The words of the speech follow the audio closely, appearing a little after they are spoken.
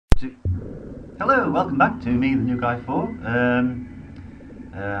Hello, welcome back to me, the new guy 4.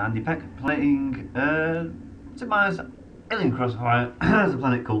 Andy Peck playing Sid Meier's Alien Crossfire as a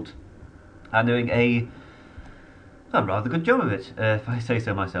planet cult and doing a rather good job of it, if I say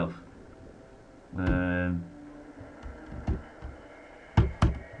so myself. The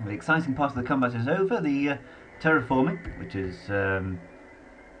exciting part of the combat is over. The terraforming, which is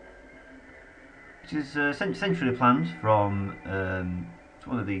centrally planned from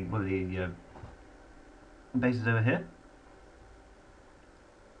one of the bases over here.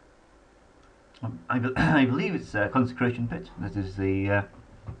 I believe it's a consecration pit. That is the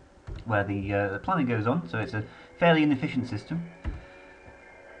where the planning goes on. So it's a fairly inefficient system.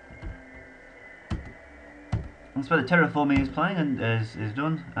 That's where the terraforming is playing and is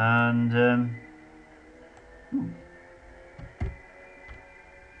done. And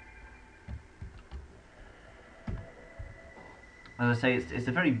as I say, it's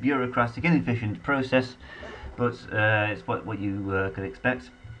a very bureaucratic, inefficient process, but it's what you could expect.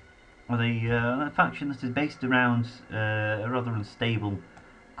 With a faction that is based around a rather unstable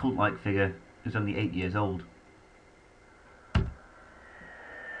cult-like figure who's only 8 years old.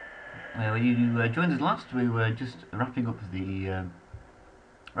 When you joined us last, we were just wrapping up the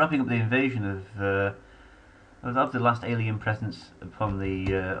invasion of the last alien presence upon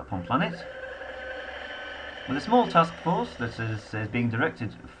planet. With a small task force that is being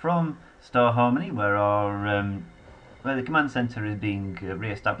directed from Star Harmony, where the command center is being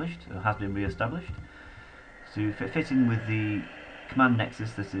re-established, or has been re-established, to fit in with the command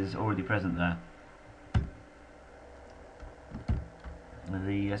nexus that is already present there.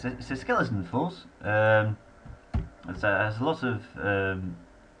 It's a skeleton force. It has a lot of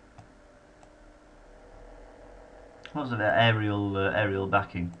aerial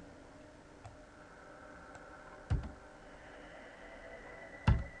backing.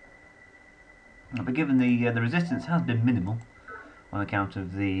 But given the resistance has been minimal on account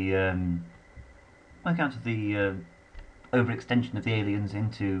of the overextension of the aliens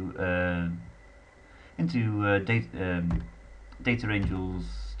into Data Angel's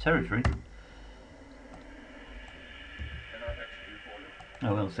territory.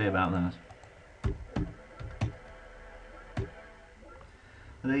 Oh, we'll see about that.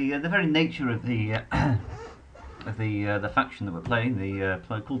 The very nature of the the faction that we're playing, the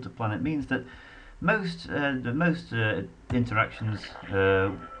Cult of Planet, means that most interactions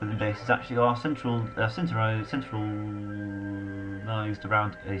within bases actually are centralized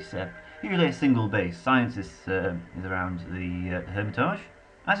around usually a single base. Science is around the Hermitage,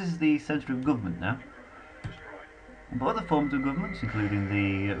 as is the centre of government now. But other forms of government, including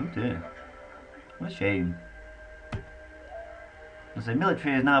the oh dear, what a shame. So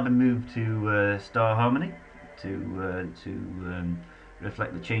military has now been moved to Star Harmony to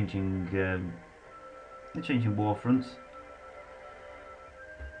reflect the changing war fronts.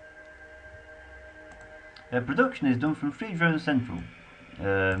 Production is done from Free Drone Central.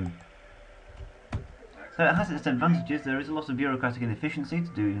 So it has its advantages. There is a lot of bureaucratic inefficiency to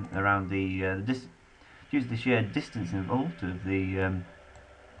do around due to the sheer distance involved of the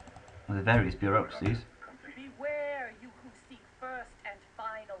various bureaucracies. Beware, you who seek first and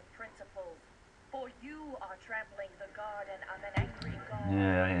final principles, for you are trampling the garden of an angry god.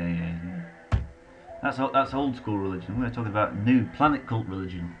 Yeah. That's old school religion. We're talking about new planet cult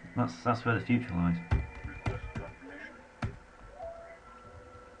religion. That's where the future lies.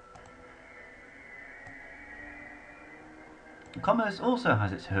 Commerce also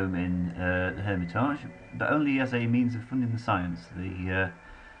has its home in the Hermitage, but only as a means of funding the science.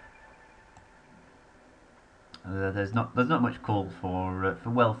 There's not much call for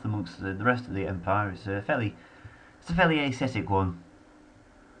wealth amongst the rest of the empire. It's a fairly ascetic one.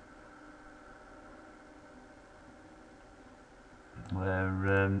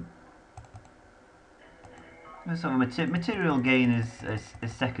 Where sort of material gain is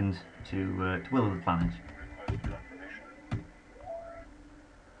second to will of the planet.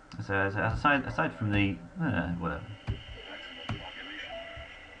 So aside from the whatever.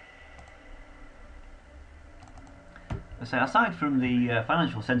 So aside from the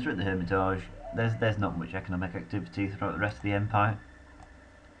financial centre at the Hermitage, there's not much economic activity throughout the rest of the empire.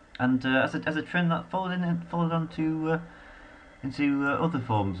 And as a trend that followed on to into other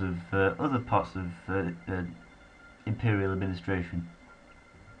forms of other parts of imperial administration,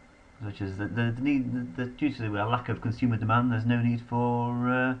 such as due to a lack of consumer demand, there's no need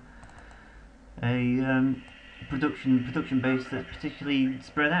for a production base that's particularly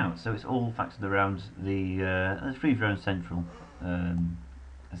spread out. So it's all factored around the Free Drone Central. The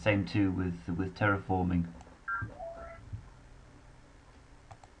same too with terraforming.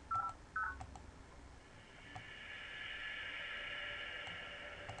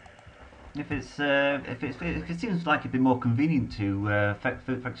 if it seems like it'd be more convenient to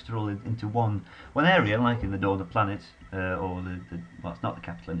factor it all into one area, like in the Dawn of the Planet, or the well, it's not the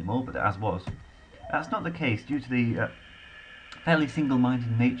capital anymore, but as was. That's not the case due to the fairly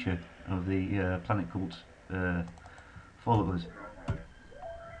single-minded nature of the planet cult followers.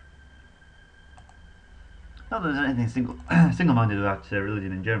 Not that there's anything single-minded about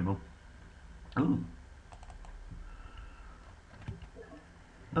religion in general. Ooh.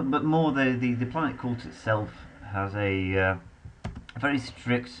 But more the planet cult itself has a very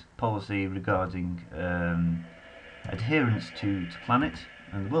strict policy regarding adherence to planet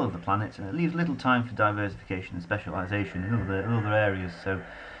and the will of the planet, and it leaves little time for diversification and specialisation in other areas. So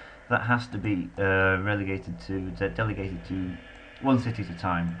that has to be delegated to one city at a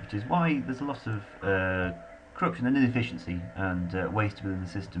time, which is why there's a lot of corruption and inefficiency and waste within the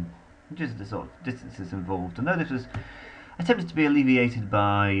system, which is the sort of distances involved. And though this was attempted to be alleviated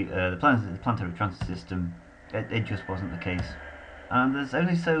by the planetary transit system, it just wasn't the case. And there's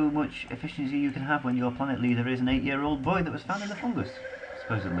only so much efficiency you can have when your planet leader is an 8-year-old boy that was found in a fungus,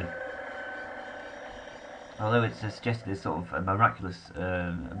 supposedly. Although it's suggested as sort of a miraculous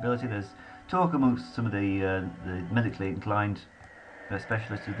ability, there's talk amongst some of the medically inclined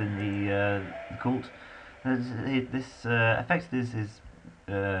specialists within the cult. This affects his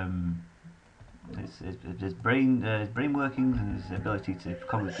brain workings and his ability to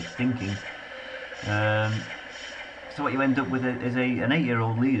cognitive thinking. So what you end up with is an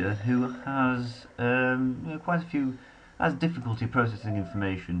 8-year-old leader who has quite a few has difficulty processing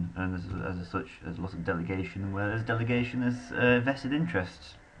information, and as such there's a lot of delegation, whereas delegation is vested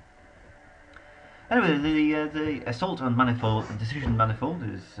interests. Anyway, the assault on decision manifold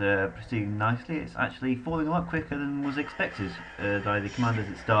is proceeding nicely. It's actually falling a lot quicker than was expected by the commanders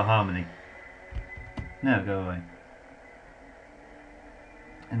at Star Harmony. No, go away.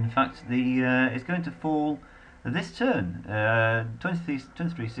 In fact, it's going to fall this turn.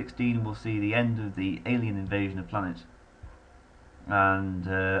 2316 will see the end of the alien invasion of planet. And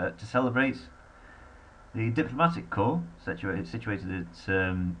to celebrate, the diplomatic corps, situated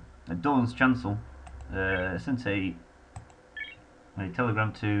at Dawn's Chancel, sent a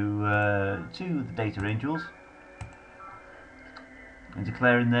telegram to the Data Angels, and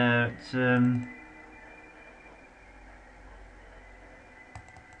declaring their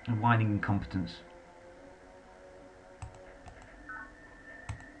whining incompetence.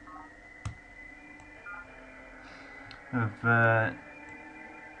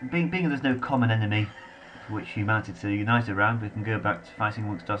 Being there's no common enemy for which humanity to unite around, we can go back to fighting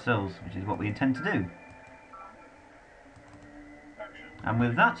amongst ourselves, which is what we intend to do. And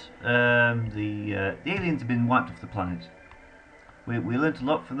with that, the aliens have been wiped off the planet. We learnt a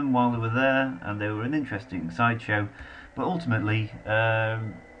lot from them while they were there, and they were an interesting sideshow. But ultimately,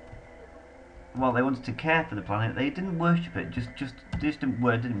 while they wanted to care for the planet, they didn't worship it. Just didn't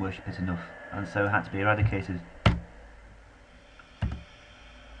worship it enough, and so it had to be eradicated.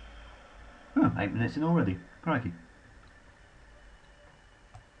 8 minutes in already. Crikey.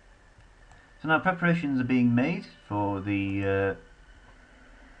 So now preparations are being made for the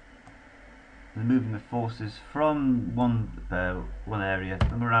moving of forces from one area,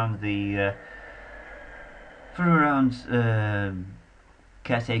 from around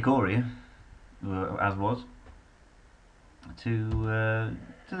Caretagoria, as was, to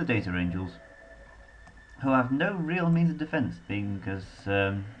the Data Angels, who have no real means of defence, being because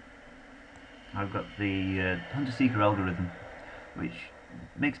I've got the Hunter-Seeker algorithm, which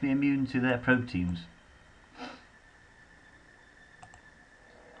makes me immune to their probe teams.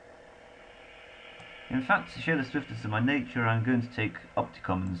 In fact, to show the swiftness of my nature, I'm going to take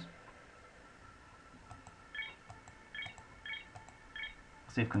Opticommons.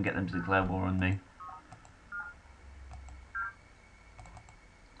 See if I can get them to declare war on me.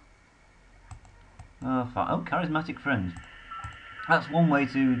 Oh, charismatic friend. That's one way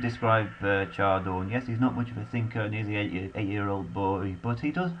to describe Chardorn. Yes, he's not much of a thinker, and he's an 8-year-old boy, but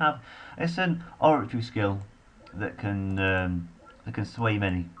he does have a certain oratory skill that can sway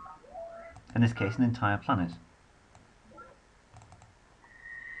many. In this case, an entire planet.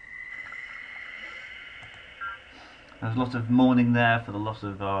 There's a lot of mourning there for the loss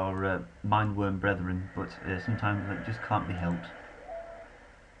of our mindworm brethren, but sometimes it just can't be helped.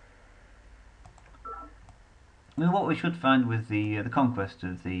 I mean, what we should find with the conquest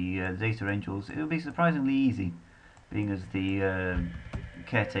of the Data Angels, it will be surprisingly easy, being as the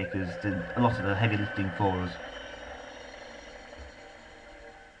caretakers did a lot of the heavy lifting for us.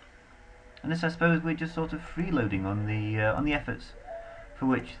 And this, I suppose, we're just sort of freeloading on the efforts for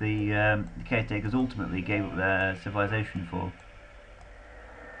which the caretakers ultimately gave up their civilization for.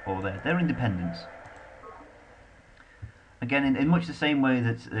 or their independence. Again, in much the same way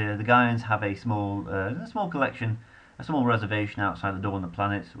that the Gaians have a small collection, a small reservation outside the door on the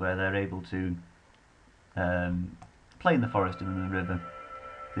planet where they're able to play in the forest and in the river.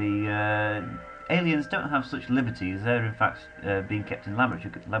 The aliens don't have such liberties. They're in fact being kept in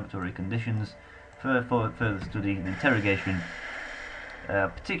laboratory conditions for further study and interrogation,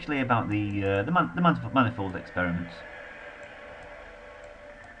 particularly about the manifold experiments.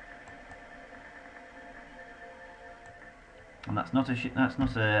 And that's not a ship. That's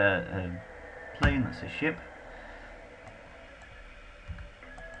not a plane. That's a ship.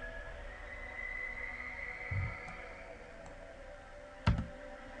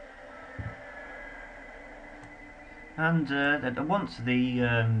 And once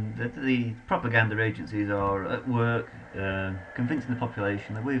the propaganda agencies are at work convincing the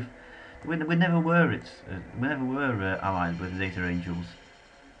population that we never were allied with the Data Angels,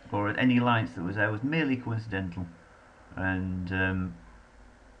 or any alliance that was there was merely coincidental, and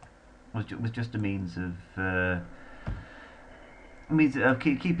was just a means of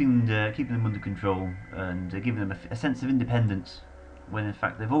keeping them under control and giving them a sense of independence, when in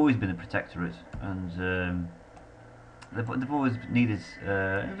fact they've always been a protectorate, and they've always needed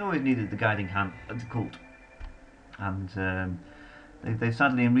the guiding hand of the cult, and they've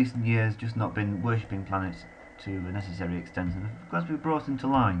sadly in recent years just not been worshipping planets to a necessary extent, and of course, we've brought into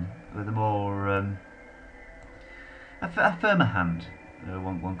line with a more a firmer hand,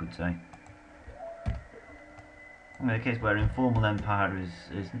 one could say. In a case where informal empire is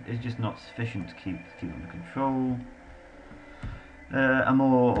just not sufficient to keep under control. A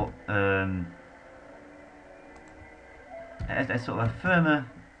more a sort of a firmer,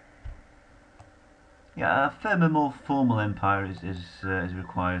 more formal empire is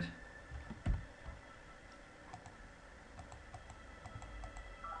required.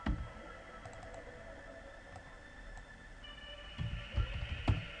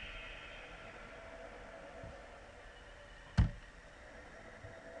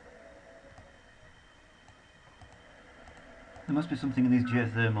 There must be something in these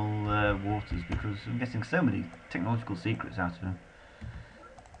geothermal waters, because I'm getting so many technological secrets out of them.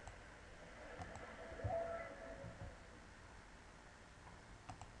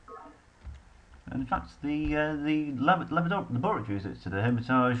 And in fact, the laboratories to the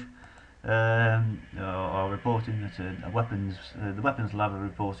Hermitage are reporting that the weapons lab are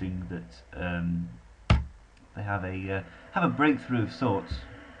reporting that they have a breakthrough of sorts,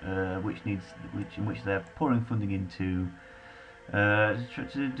 in which they're pouring funding into.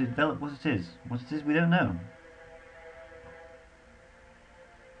 To develop what it is. What it is, we don't know.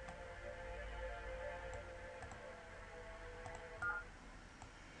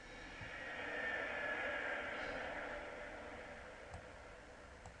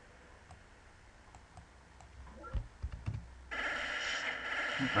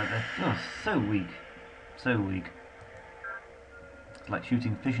 But they're so weak. So weak. It's like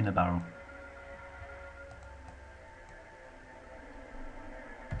shooting fish in a barrel.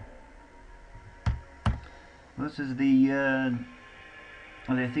 This is the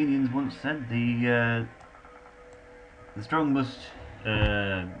Athenians once said, the strong must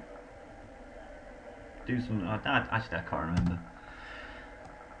do something. Actually, I can't remember.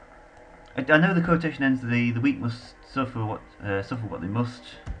 I know the quotation ends. The weak must suffer what they must.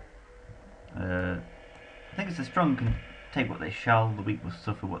 I think it's the strong can take what they shall. The weak must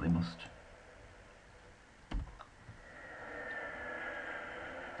suffer what they must.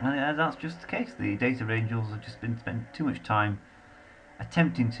 And that's just the case. The Data Angels have just been spending too much time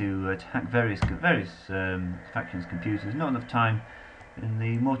attempting to hack various factions' computers, not enough time in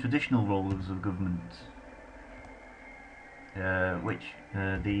the more traditional roles of government, which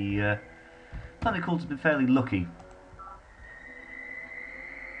the Planet Cult has been fairly lucky.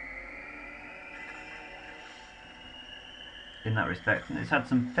 In that respect, and it's had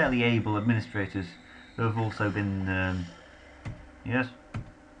some fairly able administrators who have also been, yes.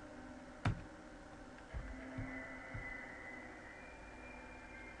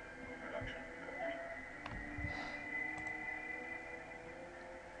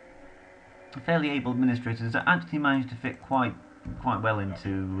 Fairly able administrators that actually managed to fit quite well into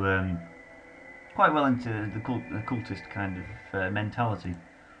the cultist kind of mentality.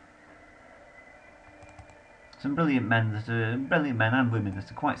 Some brilliant men and women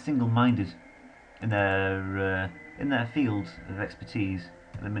that are quite single-minded in their fields of expertise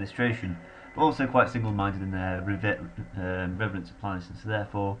and administration, but also quite single-minded in their reverence of planets, and so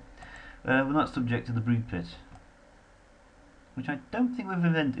therefore we're not subject to the brood pit, which I don't think we've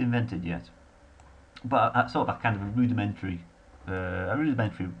invented yet. But sort of a kind of a rudimentary a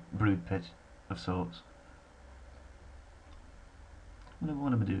rudimentary brood pit of sorts.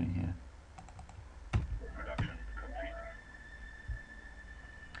 What am I doing here?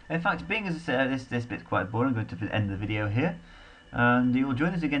 In fact, being as I said, this bit's quite boring, I'm going to end the video here. And you'll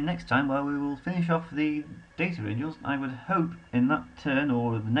join us again next time where we will finish off the Data Angels. I would hope in that turn,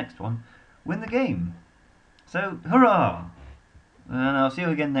 or the next one, win the game. So, hurrah! And I'll see you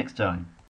again next time.